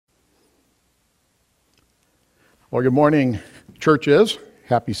Well, good morning, churches.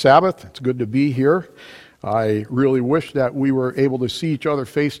 Happy Sabbath. It's good to be here. I really wish that we were able to see each other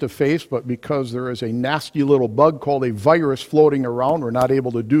face to face, but because there is a nasty little bug called a virus floating around, we're not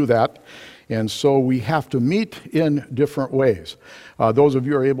able to do that. And so we have to meet in different ways. Those of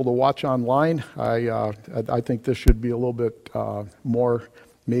you who are able to watch online, I think this should be a little bit more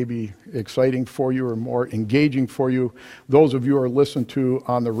maybe exciting for you or more engaging for you. Those of you who are listening to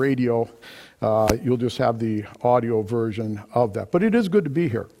on the radio, you'll just have the audio version of that. But it is good to be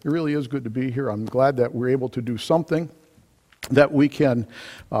here. It really is good to be here. I'm glad that we're able to do something that we can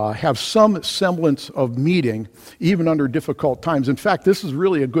have some semblance of meeting even under difficult times. In fact, this is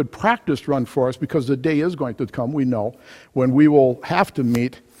really a good practice run for us because the day is going to come, we know, when we will have to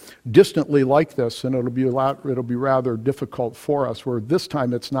meet distantly like this, and it'll be rather difficult for us, where this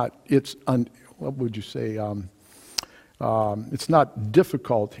time it's not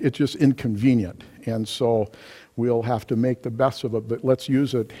difficult, it's just inconvenient. And so we'll have to make the best of it, but let's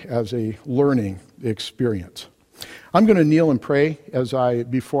use it as a learning experience. I'm going to kneel and pray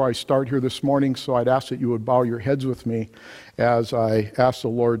before I start here this morning, so I'd ask that you would bow your heads with me as I ask the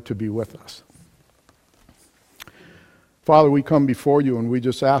Lord to be with us. Father, we come before you and we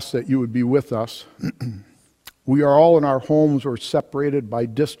just ask that you would be with us. We are all in our homes or separated by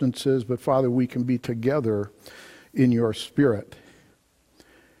distances, but Father, we can be together in your Spirit.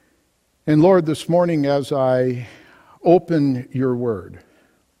 And Lord, this morning as I open your word,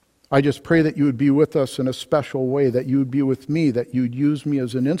 I just pray that you would be with us in a special way, that you would be with me, that you'd use me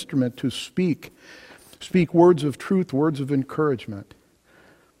as an instrument to speak words of truth, words of encouragement.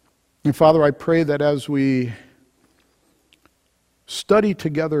 And Father, I pray that as we study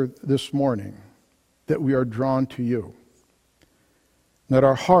together this morning, that we are drawn to you, that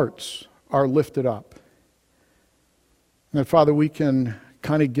our hearts are lifted up, and that, Father, we can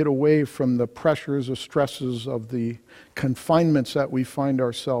kind of get away from the pressures, the stresses of the confinements that we find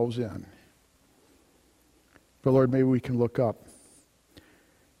ourselves in. But Lord, maybe we can look up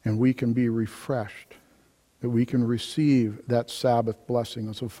and we can be refreshed, that we can receive that Sabbath blessing.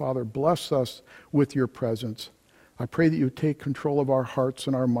 And so, Father, bless us with your presence. I pray that you take control of our hearts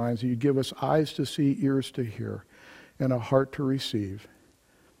and our minds, that you give us eyes to see, ears to hear, and a heart to receive.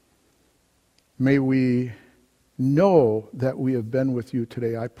 May we know that we have been with you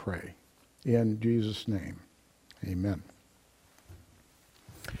today, I pray. In Jesus' name, amen.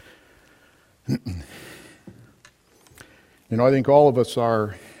 I think all of us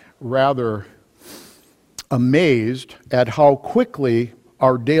are rather amazed at how quickly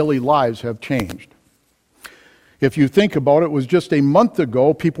our daily lives have changed. If you think about it, it was just a month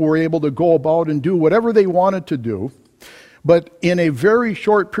ago, people were able to go about and do whatever they wanted to do. But in a very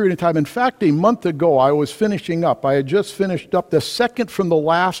short period of time, in fact, a month ago, I had just finished up the second from the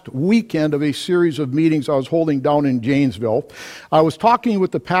last weekend of a series of meetings I was holding down in Janesville. I was talking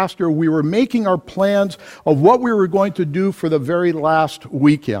with the pastor. We were making our plans of what we were going to do for the very last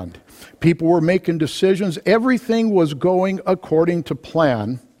weekend. People were making decisions. Everything was going according to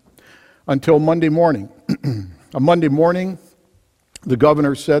plan until Monday morning. On Monday morning, the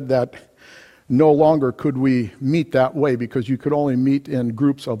governor said that no longer could we meet that way because you could only meet in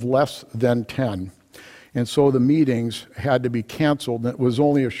groups of less than 10. And so the meetings had to be canceled. And it was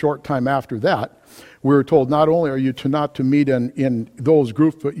only a short time after that we were told not only are you not to meet in those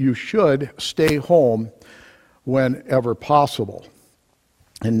groups, but you should stay home whenever possible.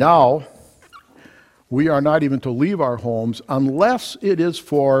 And now we are not even to leave our homes unless it is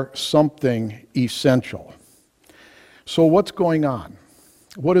for something essential. So what's going on?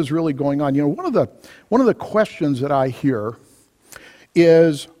 What is really going on? One of the questions that I hear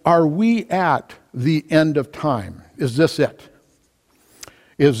is, are we at the end of time? Is this it?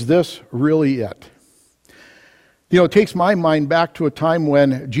 Is this really it? It takes my mind back to a time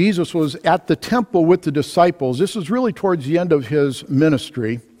when Jesus was at the temple with the disciples. This is really towards the end of his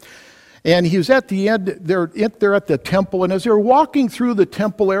ministry. And he was at the end, they're at the temple, and as they were walking through the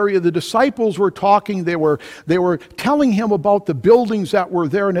temple area, the disciples were talking, they were telling him about the buildings that were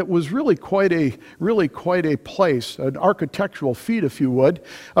there, and it was really quite a place, an architectural feat, if you would. It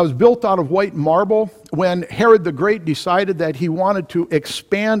was built out of white marble. When Herod the Great decided that he wanted to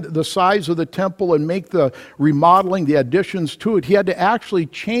expand the size of the temple and make the remodeling, the additions to it, he had to actually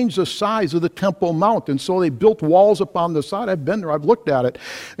change the size of the Temple Mount, and so they built walls up on the side. I've been there, I've looked at it,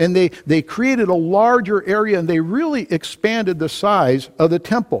 and they created a larger area, and they really expanded the size of the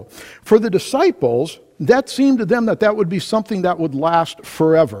temple. For the disciples, that seemed to them that would be something that would last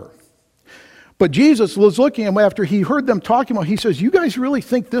forever. But Jesus was looking at them after he heard them talking about, he says, you guys really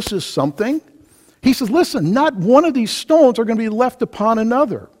think this is something? He says, listen, not one of these stones are going to be left upon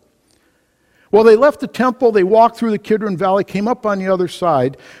another. Well, they left the temple, they walked through the Kidron Valley, came up on the other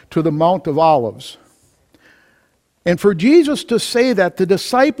side to the Mount of Olives. And for Jesus to say that, the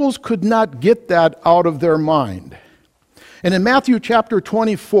disciples could not get that out of their mind. And in Matthew chapter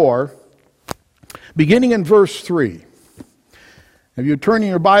 24, beginning in verse 3, if you turn in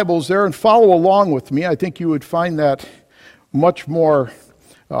your Bibles there and follow along with me, I think you would find that much more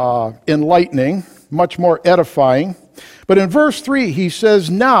enlightening, much more edifying. But in verse 3, he says,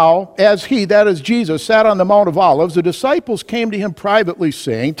 "Now, as he," that is Jesus, "sat on the Mount of Olives, the disciples came to him privately,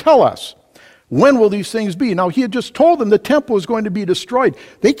 saying, 'Tell us, when will these things be?'" Now, he had just told them the temple was going to be destroyed.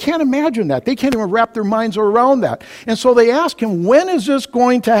 They can't imagine that. They can't even wrap their minds around that. And so they ask him, "When is this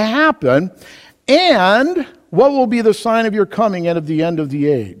going to happen? And what will be the sign of your coming and of the end of the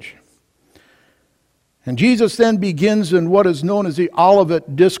age?" And Jesus then begins in what is known as the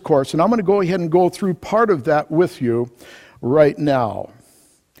Olivet Discourse. And I'm going to go ahead and go through part of that with you right now.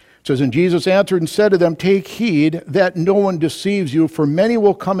 It says, "And Jesus answered and said to them, 'Take heed that no one deceives you, for many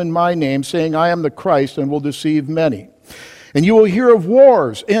will come in my name, saying, I am the Christ, and will deceive many. And you will hear of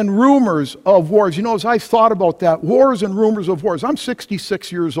wars and rumors of wars.'" You know, as I've thought about that, wars and rumors of wars, I'm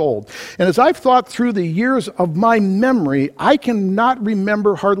 66 years old. And as I've thought through the years of my memory, I cannot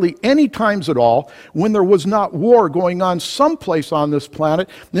remember hardly any times at all when there was not war going on someplace on this planet.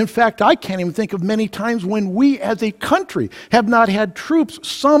 In fact, I can't even think of many times when we as a country have not had troops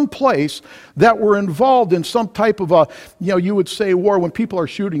someplace that were involved in some type of a, you would say war. When people are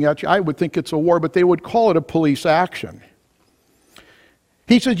shooting at you, I would think it's a war, but they would call it a police action.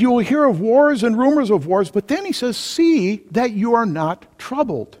 He says, "You will hear of wars and rumors of wars," but then he says, "See that you are not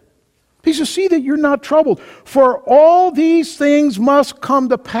troubled." He says, "See that you're not troubled. For all these things must come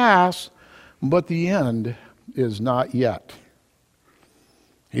to pass, but the end is not yet."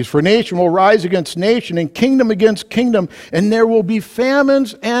 He says, "For nation will rise against nation, and kingdom against kingdom, and there will be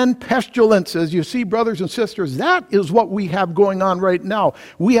famines and pestilences." You see, brothers and sisters, that is what we have going on right now.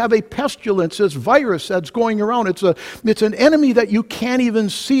 We have a pestilence, this virus that's going around. It's an enemy that you can't even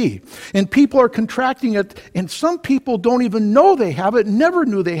see. And people are contracting it, and some people don't even know they have it, never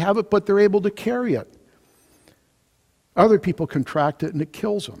knew they have it, but they're able to carry it. Other people contract it, and it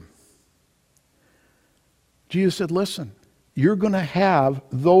kills them. Jesus said, "Listen, you're going to have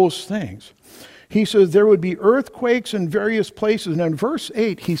those things." He says there would be earthquakes in various places. And in verse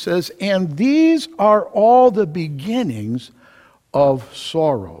 8, he says, "And these are all the beginnings of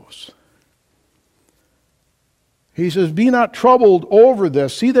sorrows." He says, "Be not troubled over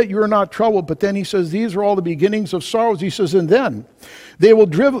this. See that you're not troubled." But then he says, "These are all the beginnings of sorrows." He says, "And then they will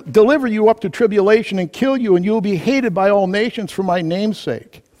deliver you up to tribulation and kill you, and you will be hated by all nations for my name's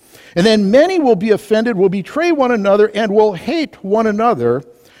sake. And then many will be offended, will betray one another, and will hate one another.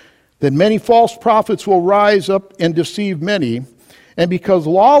 Then many false prophets will rise up and deceive many. And because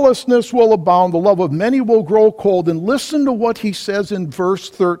lawlessness will abound, the love of many will grow cold." And listen to what he says in verse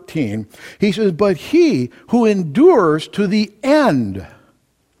 13. He says, "But he who endures to the end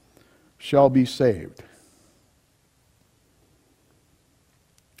shall be saved."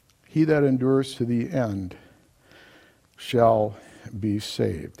 He that endures to the end shall be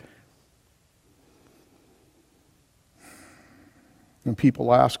saved. And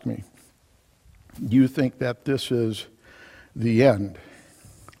people ask me, "Do you think that this is the end?"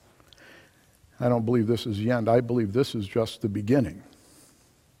 I don't believe this is the end. I believe this is just the beginning.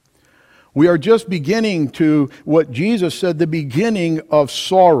 We are just beginning to what Jesus said, the beginning of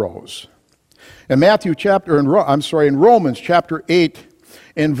sorrows. In Romans chapter 8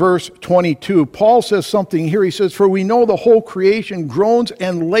 and verse 22, Paul says something here. He says, "For we know the whole creation groans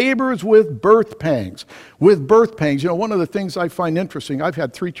and labors with birth pangs." With birth pangs. You know, one of the things I find interesting, I've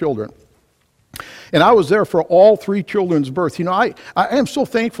had 3 children. And I was there for all 3 children's birth. You know, I am so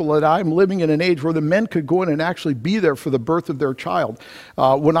thankful that I'm living in an age where the men could go in and actually be there for the birth of their child.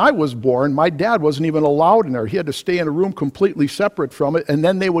 When I was born, my dad wasn't even allowed in there. He had to stay in a room completely separate from it, and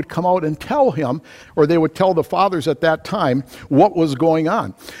then they would come out and tell him, or they would tell the fathers at that time what was going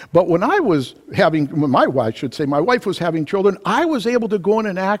on. But when my wife was having children, I was able to go in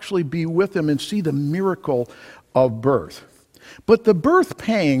and actually be with them and see the miracle of birth. But the birth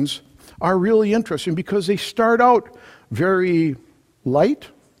pangs are really interesting because they start out very light,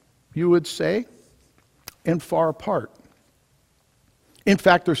 you would say, and far apart. In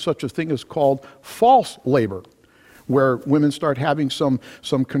fact, there's such a thing as called false labor, where women start having some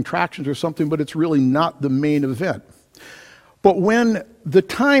contractions or something, but it's really not the main event. But when the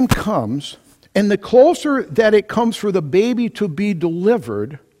time comes, and the closer that it comes for the baby to be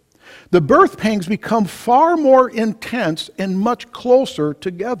delivered, the birth pangs become far more intense and much closer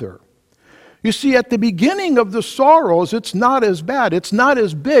together. You see, at the beginning of the sorrows, it's not as bad, it's not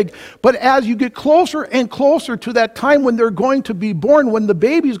as big, but as you get closer and closer to that time when they're going to be born, when the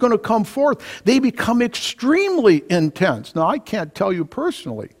baby's going to come forth, they become extremely intense. Now, I can't tell you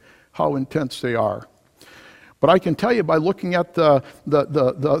personally how intense they are, but I can tell you by looking at the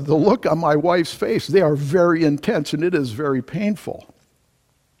look on my wife's face, they are very intense, and it is very painful.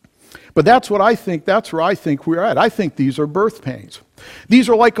 But that's where I think we're at. I think these are birth pains. These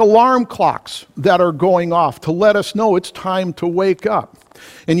are like alarm clocks that are going off to let us know it's time to wake up.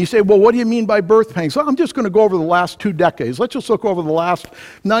 And you say, well, what do you mean by birth pains? Well, I'm just going to go over the last 2 decades. Let's just look over the last,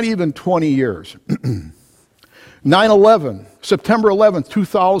 not even 20 years. 9/11, September 11th,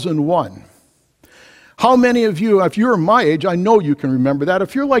 2001. How many of you, if you're my age, I know you can remember that.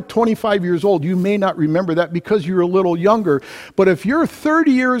 If you're like 25 years old, you may not remember that because you're a little younger. But if you're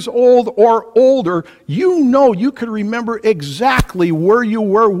 30 years old or older, you know you can remember exactly where you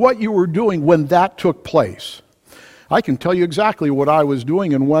were, what you were doing when that took place. I can tell you exactly what I was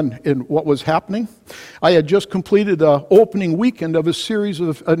doing and what was happening. I had just completed the opening weekend of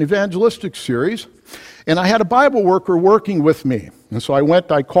an evangelistic series, and I had a Bible worker working with me. And so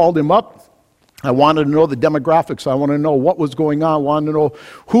I called him up. I wanted to know the demographics. I wanted to know what was going on. I wanted to know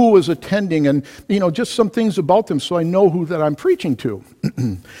who was attending and, just some things about them so I know who that I'm preaching to.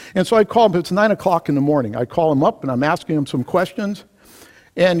 And so I called him. It's 9 o'clock in the morning. I call him up and I'm asking him some questions.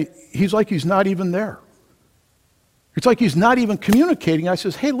 And he's like he's not even there. It's like he's not even communicating. I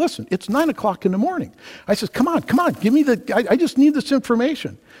says, hey, listen, it's 9 o'clock in the morning. I says, come on, give me I just need this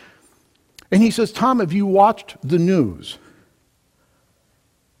information. And he says, Tom, have you watched the news?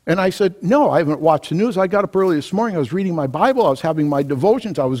 And I said, no, I haven't watched the news. I got up early this morning. I was reading my Bible. I was having my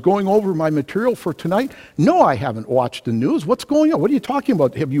devotions. I was going over my material for tonight. No, I haven't watched the news. What's going on? What are you talking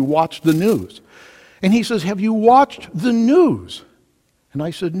about? Have you watched the news? And he says, have you watched the news? And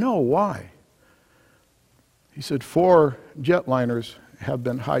I said, no, why? He said, 4 jetliners have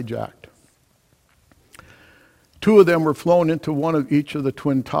been hijacked. 2 of them were flown into one of each of the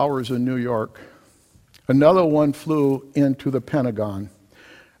Twin Towers in New York. Another one flew into the Pentagon.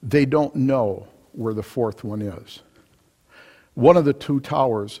 They don't know where the 4th one is. One of the 2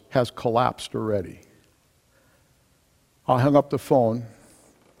 towers has collapsed already. I hung up the phone.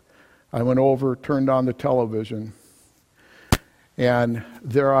 I went over, turned on the television, and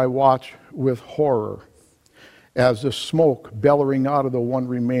there I watched with horror as the smoke bellowing out of the one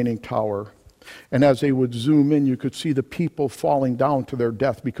remaining tower. And as they would zoom in, you could see the people falling down to their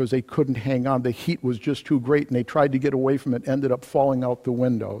death because they couldn't hang on. The heat was just too great, and they tried to get away from it, ended up falling out the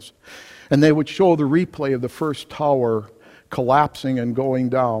windows. And they would show the replay of the first tower collapsing and going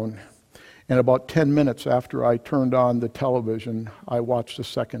down. And about 10 minutes after I turned on the television, I watched the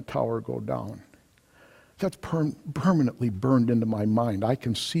second tower go down. That's permanently burned into my mind. I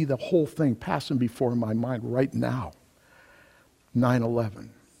can see the whole thing passing before my mind right now. 9/11.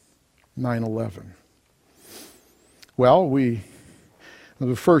 9/11. Well,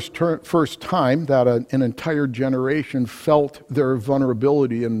 the first time that an entire generation felt their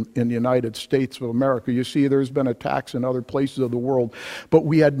vulnerability in the United States of America. You see, there's been attacks in other places of the world, but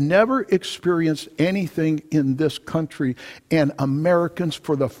we had never experienced anything in this country, and Americans,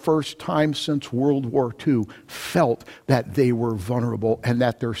 for the first time since World War II, felt that they were vulnerable and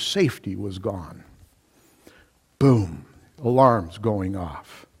that their safety was gone. Boom, alarms going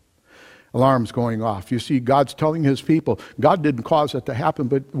off. Alarms going off. You see, God's telling his people, God didn't cause it to happen,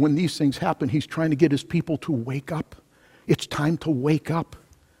 but when these things happen, he's trying to get his people to wake up. It's time to wake up.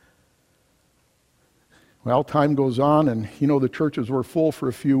 Well, time goes on, and the churches were full for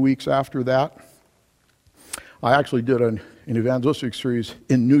a few weeks after that. I actually did an evangelistic series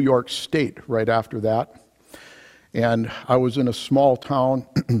in New York State right after that. And I was in a small town.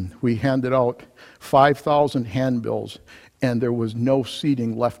 We handed out 5,000 handbills. And there was no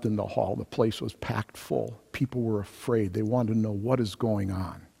seating left in the hall. The place was packed full. People were afraid. They wanted to know what is going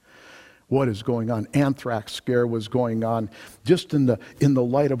on. What is going on? Anthrax scare was going on just in the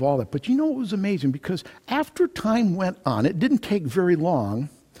light of all that. But it was amazing because after time went on, it didn't take very long,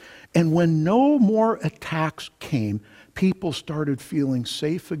 and when no more attacks came, people started feeling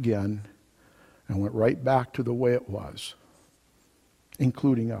safe again and went right back to the way it was,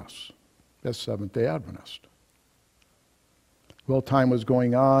 including us as Seventh-day Adventists. Well, time was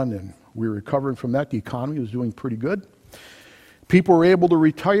going on, and we were recovering from that. The economy was doing pretty good. People were able to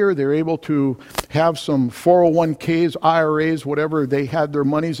retire. They were able to have some 401ks, IRAs, whatever they had their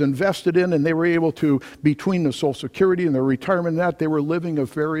monies invested in, and they were able to, between the Social Security and their retirement and that, they were living a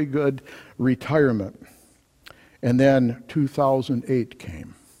very good retirement. And then 2008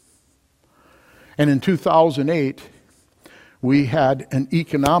 came. And in 2008, we had an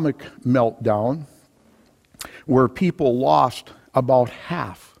economic meltdown where people lost about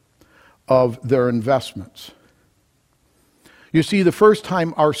half of their investments. You see, the first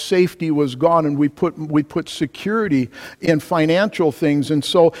time our safety was gone and we put security in financial things, and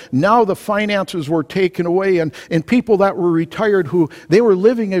so now the finances were taken away, and people that were retired who they were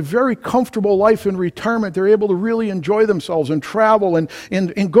living a very comfortable life in retirement, they're able to really enjoy themselves and travel and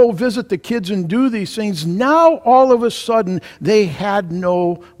go visit the kids and do these things. Now all of a sudden they had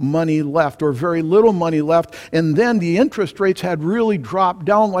no money left or very little money left, and then the interest rates had really dropped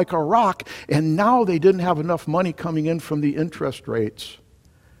down like a rock, and now they didn't have enough money coming in from the interest rates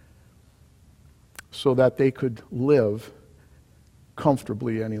so that they could live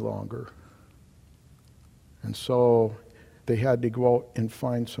comfortably any longer. And so they had to go out and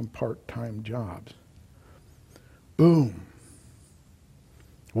find some part-time jobs. Boom.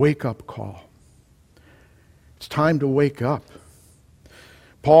 Wake-up call. It's time to wake up.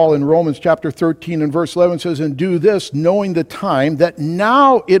 Paul in Romans chapter 13 and verse 11 says, "And do this, knowing the time, that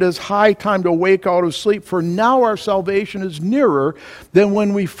now it is high time to wake out of sleep, for now our salvation is nearer than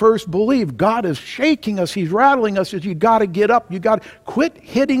when we first believed." God is shaking us. He's rattling us. You got to get up. You got to quit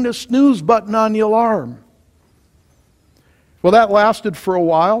hitting the snooze button on the alarm. Well, that lasted for a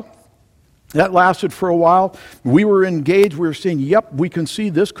while. We were engaged. We were saying, yep, we can see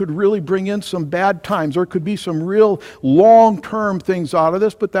this could really bring in some bad times. There could be some real long-term things out of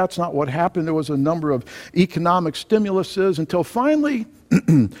this, but that's not what happened. There was a number of economic stimuluses until finally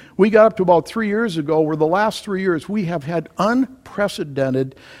we got up to about 3 years ago, where the last 3 years we have had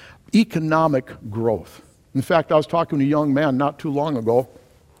unprecedented economic growth. In fact, I was talking to a young man not too long ago.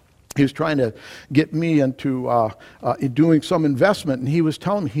 He was trying to get me into doing some investment, and he was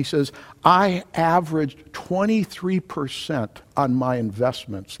telling me, he says, I averaged 23% on my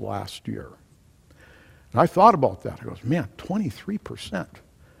investments last year. And I thought about that. I goes, man, 23%.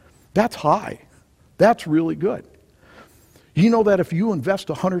 That's high. That's really good. You know that if you invest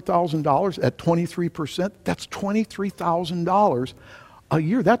 $100,000 at 23%, that's $23,000 a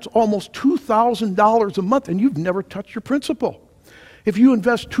year. That's almost $2,000 a month, and you've never touched your principal. If you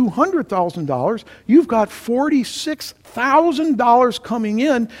invest $200,000, you've got $46,000 coming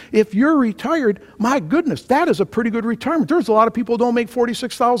in. If you're retired, my goodness, that is a pretty good retirement. There's a lot of people who don't make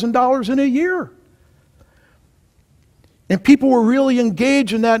 $46,000 in a year. And people were really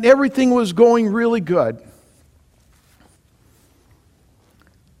engaged in that, and everything was going really good.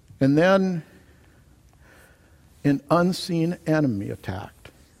 And then an unseen enemy attacked.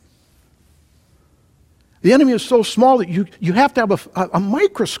 The enemy is so small that you have to have a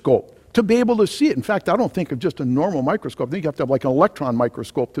microscope to be able to see it. In fact, I don't think of just a normal microscope. I think you have to have like an electron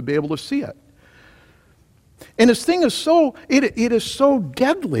microscope to be able to see it. And this thing is it is so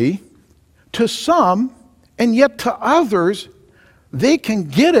deadly to some, and yet to others, they can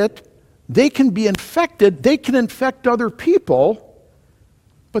get it, they can be infected, they can infect other people,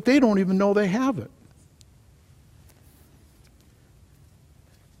 but they don't even know they have it.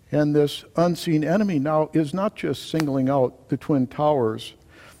 And this unseen enemy now is not just singling out the Twin Towers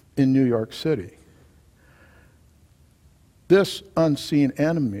in New York City. This unseen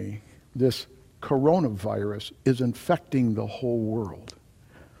enemy, this coronavirus, is infecting the whole world.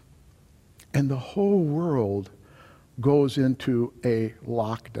 And the whole world goes into a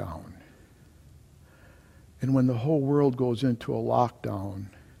lockdown. And when the whole world goes into a lockdown,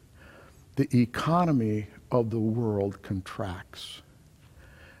 the economy of the world contracts.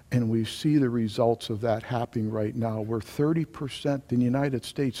 And we see the results of that happening right now, where 30% in the United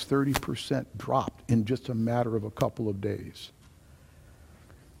States, 30% dropped in just a matter of a couple of days.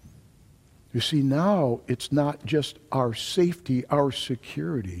 You see, now it's not just our safety, our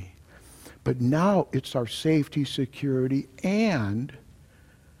security, but now it's our safety, security, and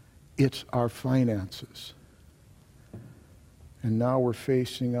it's our finances. And now we're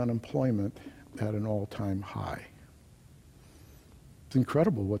facing unemployment at an all-time high. It's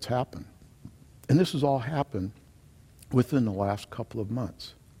incredible what's happened. And this has all happened within the last couple of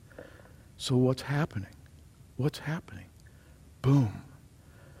months. So what's happening? What's happening? Boom.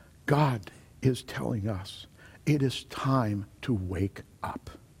 God is telling us it is time to wake up.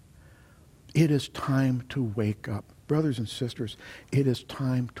 It is time to wake up. Brothers and sisters, it is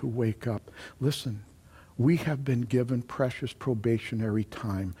time to wake up. Listen, we have been given precious probationary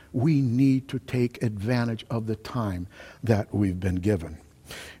time. We need to take advantage of the time that we've been given.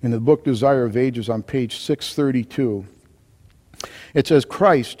 In the book Desire of Ages on page 632, it says,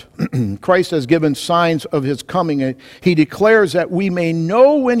 Christ has given signs of his coming. He declares that we may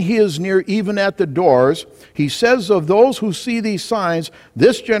know when he is near, even at the doors. He says of those who see these signs,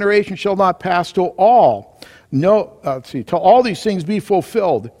 this generation shall not pass till all No, till all these things be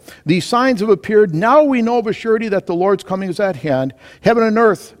fulfilled. These signs have appeared. Now we know of a surety that the Lord's coming is at hand. Heaven and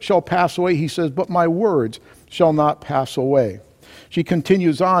earth shall pass away, he says, but my words shall not pass away. She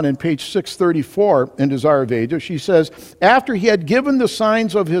continues on in page 634 in Desire of Ages. She says, after he had given the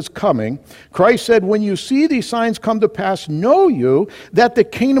signs of his coming, Christ said, when you see these signs come to pass, know you that the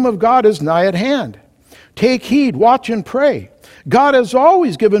kingdom of God is nigh at hand. Take heed, watch and pray. God has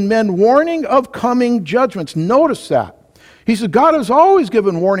always given men warning of coming judgments. Notice that. He said, God has always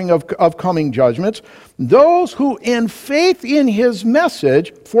given warning of coming judgments. Those who in faith in his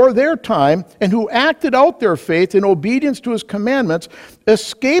message for their time and who acted out their faith in obedience to his commandments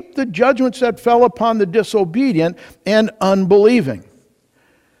escaped the judgments that fell upon the disobedient and unbelieving.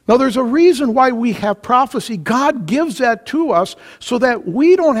 Now, there's a reason why we have prophecy. God gives that to us so that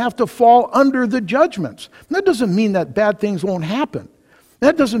we don't have to fall under the judgments. And that doesn't mean that bad things won't happen.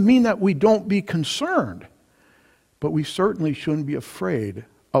 That doesn't mean that we don't be concerned. But we certainly shouldn't be afraid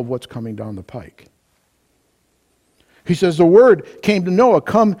of what's coming down the pike. He says, the word came to Noah,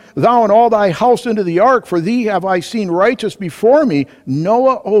 come thou and all thy house into the ark, for thee have I seen righteous before me.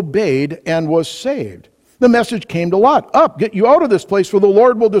 Noah obeyed and was saved. The message came to Lot, up, get you out of this place, for the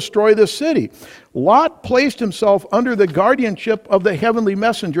Lord will destroy this city. Lot placed himself under the guardianship of the heavenly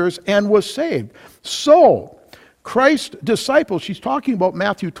messengers and was saved. So, Christ's disciples, she's talking about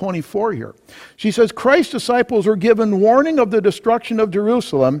Matthew 24 here. She says, Christ's disciples were given warning of the destruction of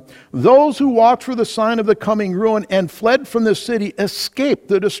Jerusalem. Those who walked for the sign of the coming ruin and fled from the city escaped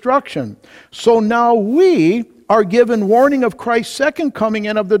the destruction. So now we are given warning of Christ's second coming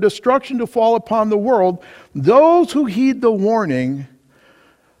and of the destruction to fall upon the world. Those who heed the warning,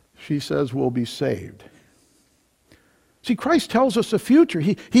 she says, will be saved. See, Christ tells us the future.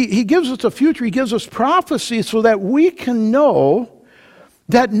 He gives us a future. He gives us prophecy so that we can know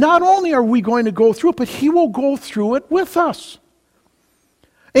that not only are we going to go through it, but he will go through it with us.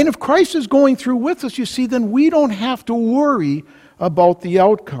 And if Christ is going through with us, you see, then we don't have to worry about the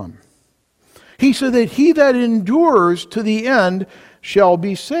outcome. He said that he that endures to the end shall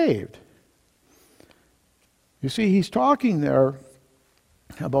be saved. You see, he's talking there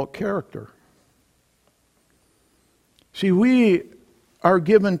about character. See, we are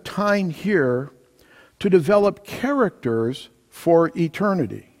given time here to develop characters for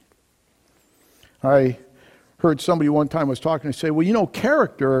eternity. I heard somebody one time was talking and say, well, you know,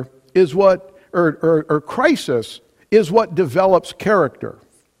 character is what, or crisis is what develops character.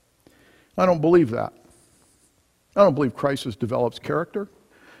 I don't believe that. I don't believe crisis develops character.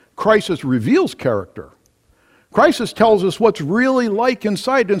 Crisis reveals character. Crisis tells us what's really like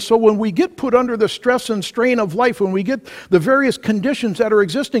inside. And so when we get put under the stress and strain of life, when we get the various conditions that are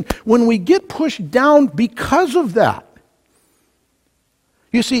existing, when we get pushed down because of that,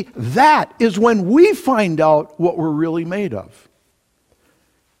 you see, that is when we find out what we're really made of.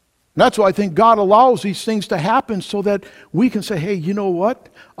 And that's why I think God allows these things to happen so that we can say, hey, you know what?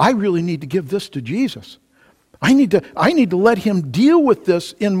 I really need to give this to Jesus. I need to let him deal with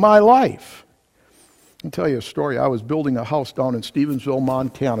this in my life. I'll tell you a story. I was building a house down in Stevensville,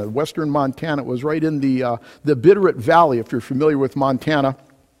 Montana. Western Montana. It was right in the Bitterroot Valley, if you're familiar with Montana.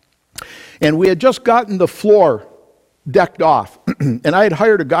 And we had just gotten the floor decked off. And I had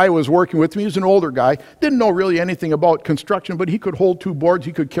hired a guy who was working with me. He was an older guy. Didn't know really anything about construction, but he could hold two boards.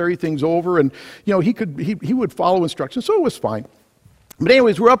 He could carry things over. And, you know, he would follow instructions. So it was fine. But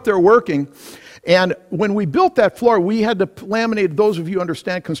anyways, we're up there working. And when we built that floor, we had to laminate, those of you who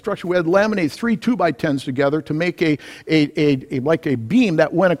understand construction, we had to laminate 3 2x10s together to make a beam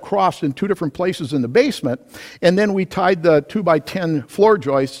that went across in 2 different places in the basement. And then we tied the 2x10 floor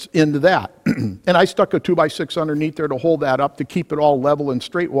joists into that. And I stuck a 2x6 underneath there to hold that up to keep it all level and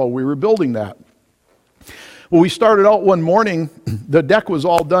straight while we were building that. Well, we started out one morning, the deck was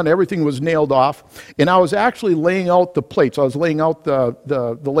all done, everything was nailed off, and I was actually laying out the plates. I was laying out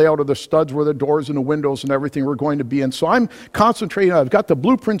the layout of the studs where the doors and the windows and everything were going to be in. So I'm concentrating, I've got the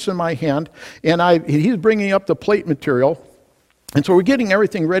blueprints in my hand, and he's bringing up the plate material. And so we're getting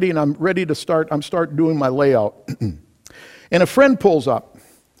everything ready, and I'm ready to start doing my layout. And a friend pulls up,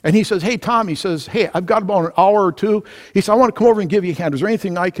 and he says, hey, Tom, he says, hey, I've got about an hour or two. He said, I want to come over and give you a hand. Is there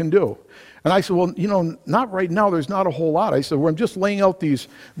anything I can do? And I said, well, you know, not right now. There's not a whole lot. I said, well, I'm just laying out these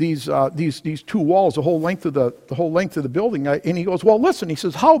 2 walls, the whole length of the building. And he goes, well, listen. He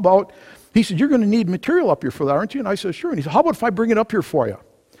says, how about? He said, you're going to need material up here for that, aren't you? And I said, sure. And he said, how about if I bring it up here for you?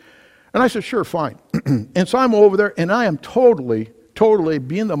 And I said, sure, fine. And so I'm over there, and I am totally totally,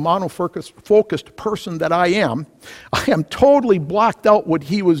 being the monofocused person that I am totally blocked out what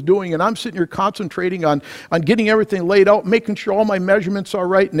he was doing, and I'm sitting here concentrating on getting everything laid out, making sure all my measurements are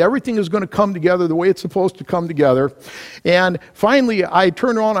right, and everything is going to come together the way it's supposed to come together. And finally, I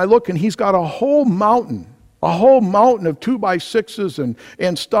turn around, I look, and he's got a whole mountain of 2x6s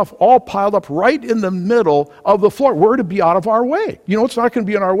and stuff all piled up right in the middle of the floor. We're to be out of our way. You know, it's not going to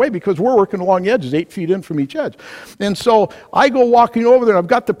be in our way because we're working along the edges, 8 feet in from each edge. And so I go walking over there, and I've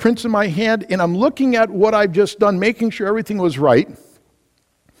got the prints in my hand, and I'm looking at what I've just done, making sure everything was right.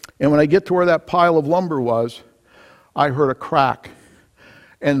 And when I get to where that pile of lumber was, I heard a crack,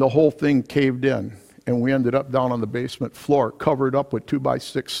 and the whole thing caved in. And we ended up down on the basement floor, covered up with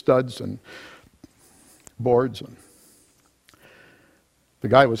 2x6 studs and boards. And the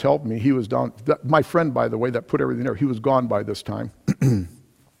guy was helping me. He was down. My friend, by the way, that put everything there, he was gone by this time.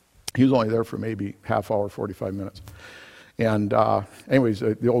 He was only there for maybe half hour, 45 minutes. And anyways,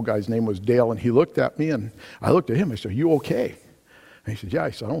 the old guy's name was Dale, and he looked at me, and I looked at him. I said, "You okay?" And he said, "Yeah." I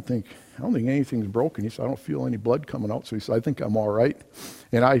said, I don't think anything's broken. He said, "I don't feel any blood coming out." So he said, "I think I'm all right."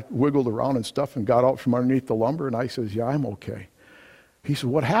 And I wiggled around and stuff and got out from underneath the lumber, and I said, "Yeah, I'm okay." He said,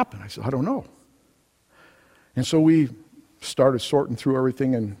 "What happened?" I said, "I don't know." And so we started sorting through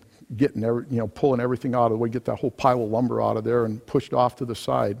everything and getting pulling everything out of the way, get that whole pile of lumber out of there and pushed off to the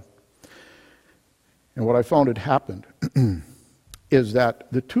side. And what I found had happened is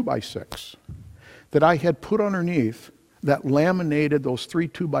that the 2x6 that I had put underneath that laminated those 3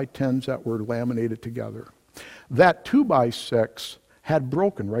 2x10s that were laminated together, that 2x6 had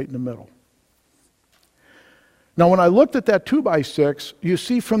broken right in the middle. Now, when I looked at that 2x6, you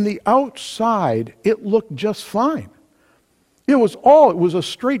see from the outside, it looked just fine. It was a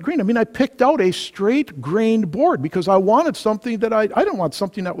straight grain. I mean, I picked out a straight grained board because I wanted something that I didn't want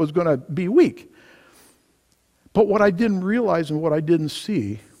something that was going to be weak. But what I didn't realize and what I didn't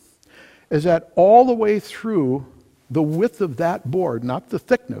see is that all the way through the width of that board, not the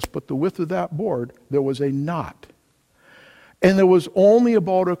thickness, but the width of that board, there was a knot. And there was only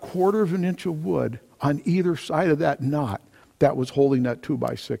about 1/4 of an inch of wood on either side of that knot that was holding that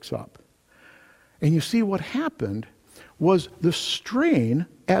 2x6 up. And you see what happened was the strain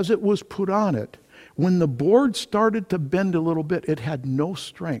as it was put on it, when the board started to bend a little bit, it had no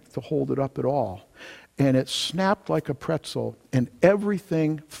strength to hold it up at all. And it snapped like a pretzel, and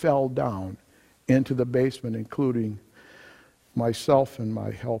everything fell down into the basement, including myself and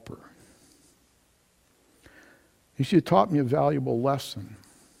my helper. You see, it taught me a valuable lesson.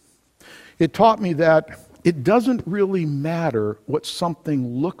 It taught me that it doesn't really matter what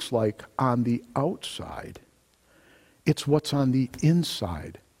something looks like on the outside. It's what's on the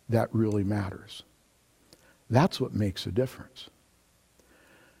inside that really matters. That's what makes a difference.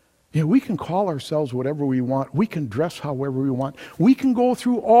 You know, we can call ourselves whatever we want. We can dress however we want. We can go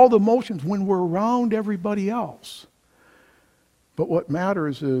through all the motions when we're around everybody else. But what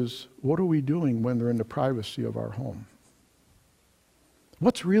matters is, what are we doing when they're in the privacy of our home?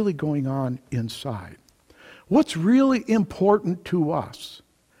 What's really going on inside? What's really important to us?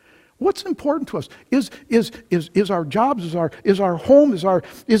 What's important to us? Is our jobs, is our home,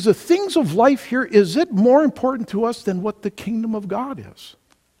 is the things of life here, is it more important to us than what the kingdom of God is?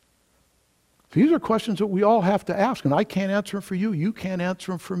 These are questions that we all have to ask, and I can't answer them for you. You can't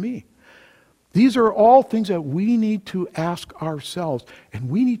answer them for me. These are all things that we need to ask ourselves, and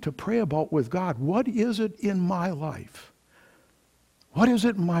we need to pray about with God. What is it in my life? What is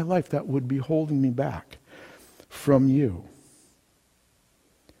it in my life that would be holding me back from you?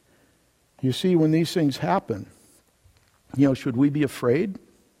 You see, when these things happen, should we be afraid?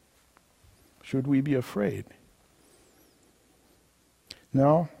 Should we be afraid?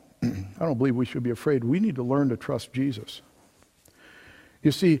 No, I don't believe we should be afraid. We need to learn to trust Jesus.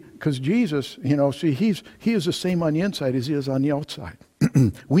 You see, because Jesus, he is the same on the inside as he is on the outside.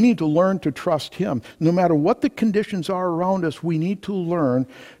 We need to learn to trust him. No matter what the conditions are around us, we need to learn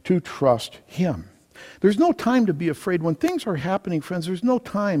to trust him. There's no time to be afraid. When things are happening, friends, there's no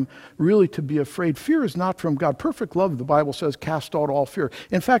time really to be afraid. Fear is not from God. Perfect love, the Bible says, cast out all fear.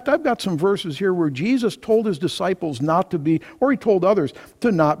 In fact, I've got some verses here where Jesus told his disciples not to be, or he told others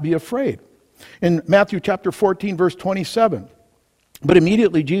to not be afraid. In Matthew chapter 14, verse 27, but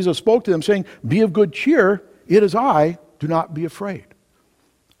immediately Jesus spoke to them, saying, "Be of good cheer, it is I, do not be afraid."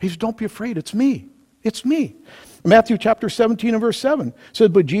 He said, "Don't be afraid, it's me. It's me." Matthew chapter 17 and verse 7 says,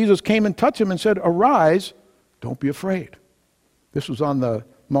 "But Jesus came and touched him and said, 'Arise, don't be afraid.'" This was on the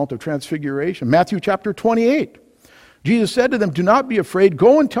Mount of Transfiguration. Matthew chapter 28. Jesus said to them, "Do not be afraid.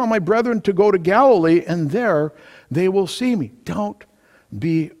 Go and tell my brethren to go to Galilee, and there they will see me." Don't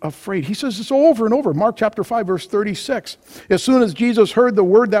be afraid. He says this over and over. Mark chapter 5, verse 36. As soon as Jesus heard the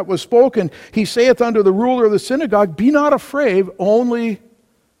word that was spoken, he saith unto the ruler of the synagogue, be not afraid, only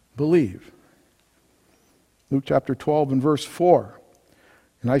believe. Luke chapter 12 and verse 4.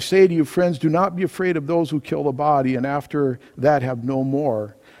 And I say to you, friends, do not be afraid of those who kill the body, and after that have no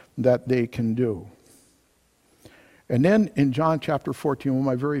more that they can do. And then in John chapter 14, one of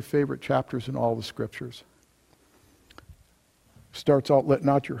my very favorite chapters in all the scriptures, starts out, let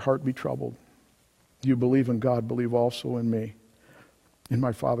not your heart be troubled. You believe in God, believe also in me. In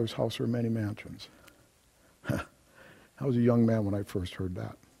my Father's house are many mansions. I was a young man when I first heard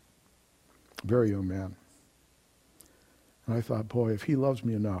that. Very young man. And I thought, boy, if he loves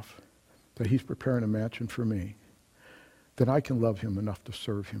me enough that he's preparing a mansion for me, then I can love him enough to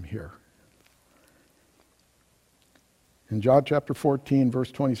serve him here. In John chapter 14,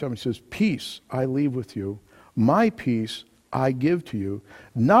 verse 27, it says, peace I leave with you, my peace I give to you.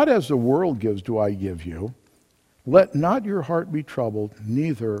 Not as the world gives do I give you. Let not your heart be troubled,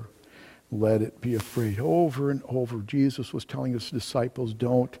 neither let it be afraid. Over and over, Jesus was telling his disciples,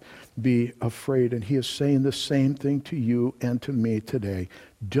 don't be afraid. And he is saying the same thing to you and to me today.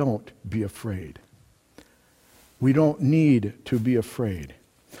 Don't be afraid. We don't need to be afraid.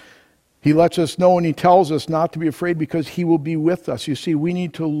 He lets us know and he tells us not to be afraid because he will be with us. You see, we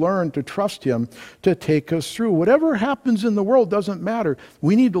need to learn to trust him to take us through. Whatever happens in the world doesn't matter.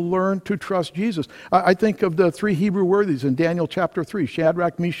 We need to learn to trust Jesus. I think of the three Hebrew worthies in Daniel chapter 3,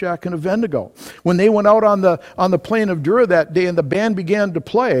 Shadrach, Meshach, and Abednego. When they went out on the plain of Dura that day and the band began to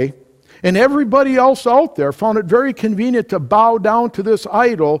play, and everybody else out there found it very convenient to bow down to this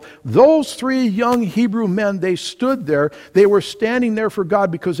idol, those three young Hebrew men, they stood there. They were standing there for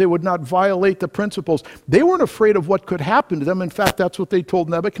God because they would not violate the principles. They weren't afraid of what could happen to them. In fact, that's what they told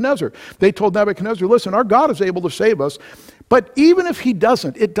Nebuchadnezzar. They told Nebuchadnezzar, listen, our God is able to save us, but even if he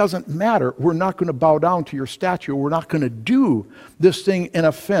doesn't, it doesn't matter. We're not going to bow down to your statue. We're not going to do this thing and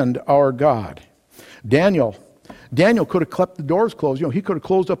offend our God. Daniel could have kept the doors closed. He could have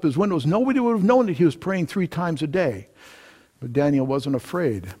closed up his windows. Nobody would have known that he was praying 3 times a day. But Daniel wasn't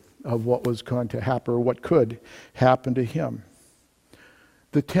afraid of what was going to happen or what could happen to him.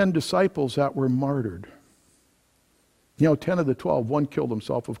 The 10 disciples that were martyred. 10 of the 12, one killed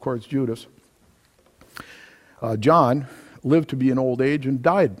himself, of course, Judas. John lived to be in old age and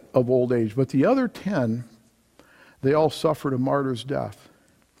died of old age. But the other 10, they all suffered a martyr's death.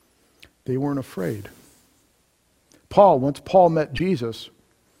 They weren't afraid. Once Paul met Jesus,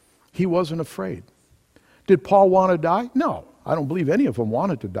 he wasn't afraid. Did Paul want to die? No, I don't believe any of them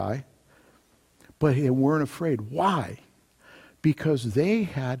wanted to die. But they weren't afraid. Why? Because they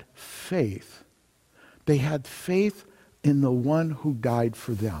had faith. They had faith in the one who died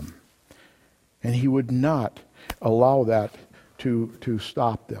for them. And he would not allow that to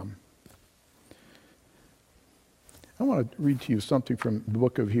stop them. I want to read to you something from the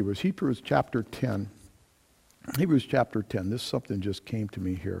book of Hebrews. Hebrews chapter 10. Hebrews chapter 10. This something just came to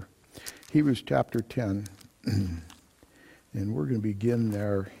me here. Hebrews chapter 10. And we're going to begin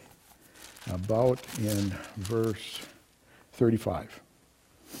there about in verse 35.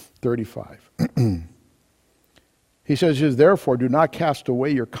 35. He says, therefore, do not cast away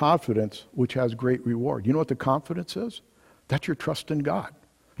your confidence, which has great reward. You know what the confidence is? That's your trust in God.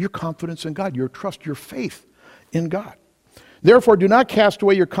 Your confidence in God. Your trust, your faith in God. Therefore, do not cast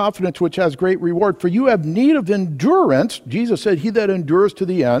away your confidence, which has great reward, for you have need of endurance. Jesus said, he that endures to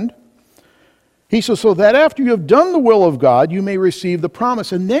the end. He says, so that after you have done the will of God, you may receive the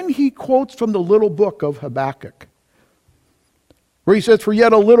promise. And then he quotes from the little book of Habakkuk, where he says, for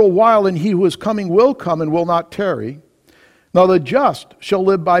yet a little while, and he who is coming will come and will not tarry. Now the just shall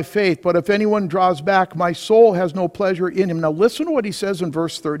live by faith, but if anyone draws back, my soul has no pleasure in him. Now listen to what he says in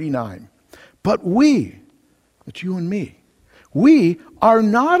verse 39. But we, that's you and me, we are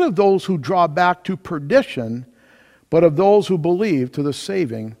not of those who draw back to perdition, but of those who believe to the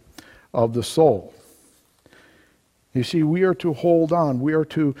saving of the soul. You see, we are to hold on. We are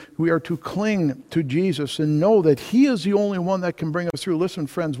to cling to Jesus and know that he is the only one that can bring us through. Listen,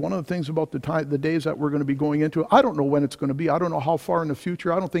 friends, one of the things about the days that we're going to be going into, I don't know when it's going to be. I don't know how far in the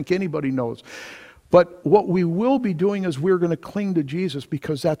future. I don't think anybody knows. But what we will be doing is we're going to cling to Jesus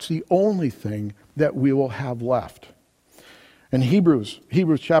because that's the only thing that we will have left. In Hebrews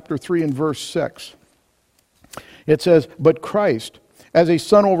chapter 3 and verse 6, it says, but Christ, as a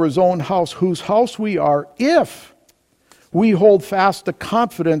son over his own house, whose house we are, if we hold fast the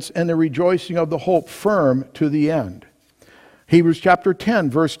confidence and the rejoicing of the hope firm to the end. Hebrews chapter 10,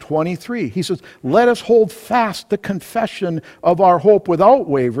 verse 23, he says, let us hold fast the confession of our hope without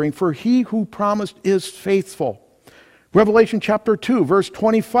wavering, for he who promised is faithful. Revelation chapter 2, verse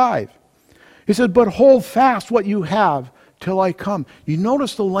 25. He said, but hold fast what you have till I come. You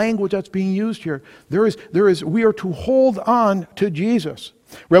notice the language that's being used here. We are to hold on to Jesus.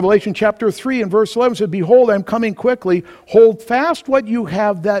 Revelation chapter 3 and verse 11 said, behold, I'm coming quickly. Hold fast what you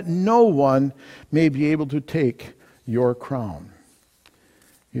have, that no one may be able to take your crown.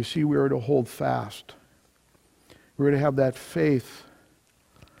 You see, we are to hold fast. We're to have that faith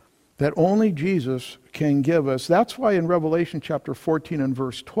that only Jesus can give us. That's why in Revelation chapter 14 and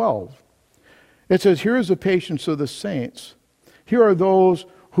verse 12, it says, here is the patience of the saints. Here are those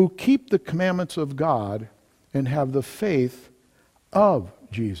who keep the commandments of God and have the faith of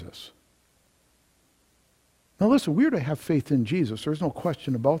Jesus. Now listen, we're to have faith in Jesus. There's no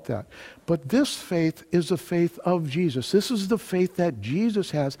question about that. But this faith is the faith of Jesus. This is the faith that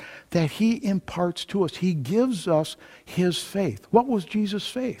Jesus has, that he imparts to us. He gives us his faith. What was Jesus'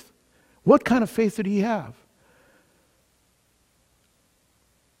 faith? What kind of faith did he have?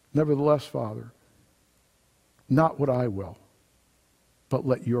 Nevertheless, Father, not what I will, but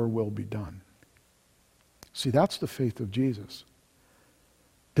let your will be done. See, that's the faith of Jesus.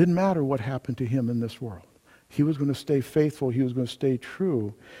 Didn't matter what happened to him in this world. He was going to stay faithful. He was going to stay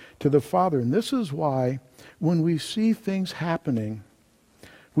true to the Father. And this is why when we see things happening,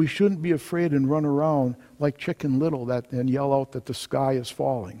 we shouldn't be afraid and run around like Chicken Little and yell out that the sky is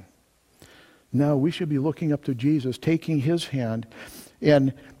falling. No, we should be looking up to Jesus, taking his hand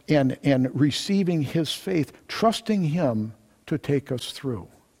and receiving his faith, trusting him to take us through.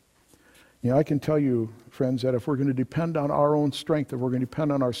 You know, I can tell you, friends, that if we're going to depend on our own strength, if we're going to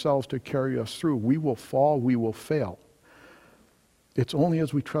depend on ourselves to carry us through, we will fall, we will fail. It's only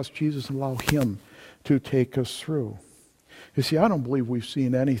as we trust Jesus and allow him to take us through. You see, I don't believe we've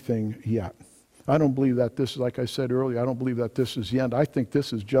seen anything yet. I don't believe that this is, like I said earlier, I don't believe that this is the end. I think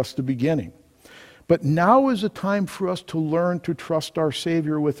this is just the beginning. But now is the time for us to learn to trust our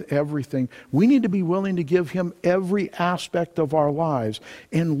Savior with everything. We need to be willing to give him every aspect of our lives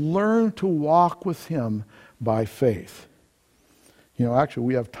and learn to walk with him by faith. You know, actually,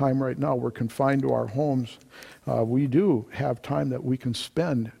 we have time right now. We're confined to our homes. We do have time that we can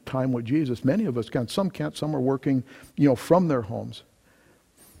spend time with Jesus. Many of us can. Some can't. Some are working, from their homes.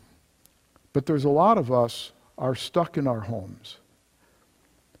 But there's a lot of us are stuck in our homes.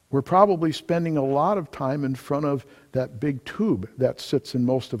 We're probably spending a lot of time in front of that big tube that sits in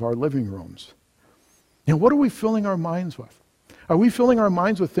most of our living rooms. And what are we filling our minds with? Are we filling our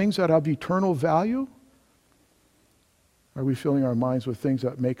minds with things that have eternal value? Are we filling our minds with things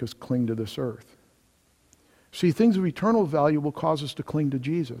that make us cling to this earth? See, things of eternal value will cause us to cling to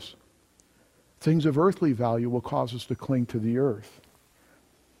Jesus. Things of earthly value will cause us to cling to the earth.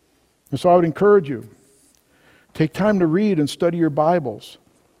 And so I would encourage you, take time to read and study your Bibles.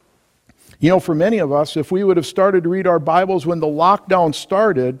 For many of us, if we would have started to read our Bibles when the lockdown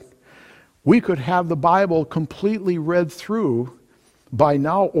started, we could have the Bible completely read through by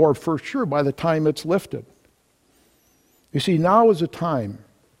now, or for sure by the time it's lifted. You see, now is a time,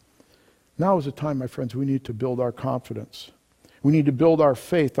 my friends, we need to build our confidence. We need to build our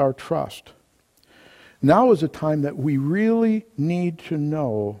faith, our trust. Now is a time that we really need to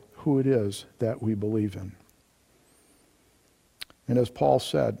know who it is that we believe in. And as Paul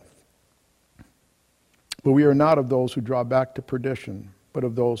said, but we are not of those who draw back to perdition, but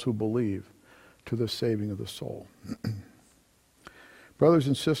of those who believe to the saving of the soul. Brothers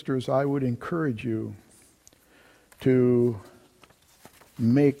and sisters, I would encourage you to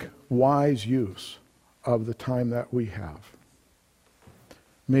make wise use of the time that we have.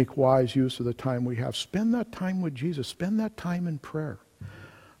 Make wise use of the time we have. Spend that time with Jesus. Spend that time in prayer.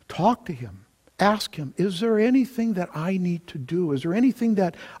 Talk to him. Ask him, is there anything that I need to do? Is there anything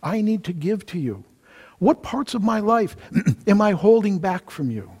that I need to give to you? What parts of my life am I holding back from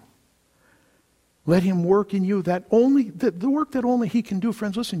you? Let him work in you the work that only he can do.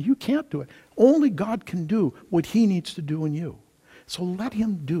 Friends, listen, you can't do it. Only God can do what he needs to do in you. So let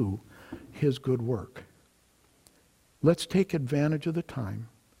him do his good work. Let's take advantage of the time.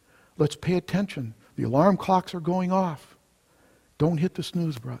 Let's pay attention. The alarm clocks are going off. Don't hit the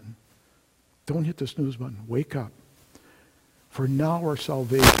snooze button. Don't hit the snooze button. Wake up. For now our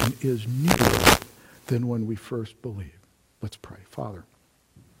salvation is nearer than when we first believed. Let's pray. Father,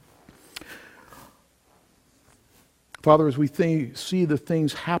 as we see the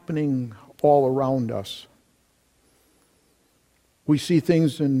things happening all around us, we see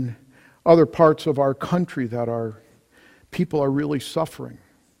things in other parts of our country that our people are really suffering.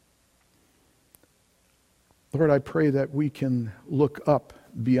 Lord, I pray that we can look up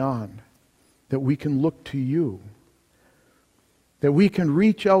beyond, that we can look to you, that we can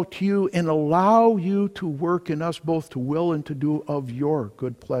reach out to you and allow you to work in us both to will and to do of your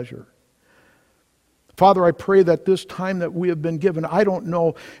good pleasure. Father, I pray that this time that we have been given, I don't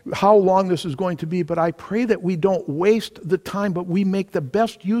know how long this is going to be, but I pray that we don't waste the time, but we make the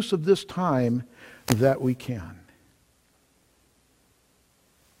best use of this time that we can.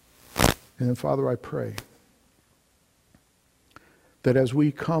 And then, Father, I pray that as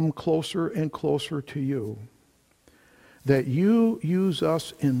we come closer and closer to you, that you use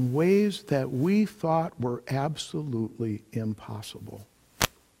us in ways that we thought were absolutely impossible.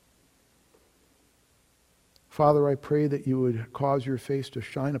 Father, I pray that you would cause your face to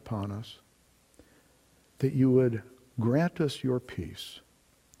shine upon us, that you would grant us your peace,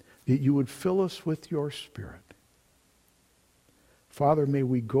 that you would fill us with your Spirit. Father, may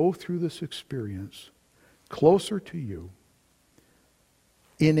we go through this experience closer to you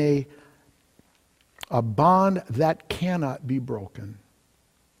in a bond that cannot be broken.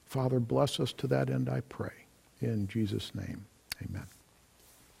 Father, bless us to that end, I pray. In Jesus' name, amen.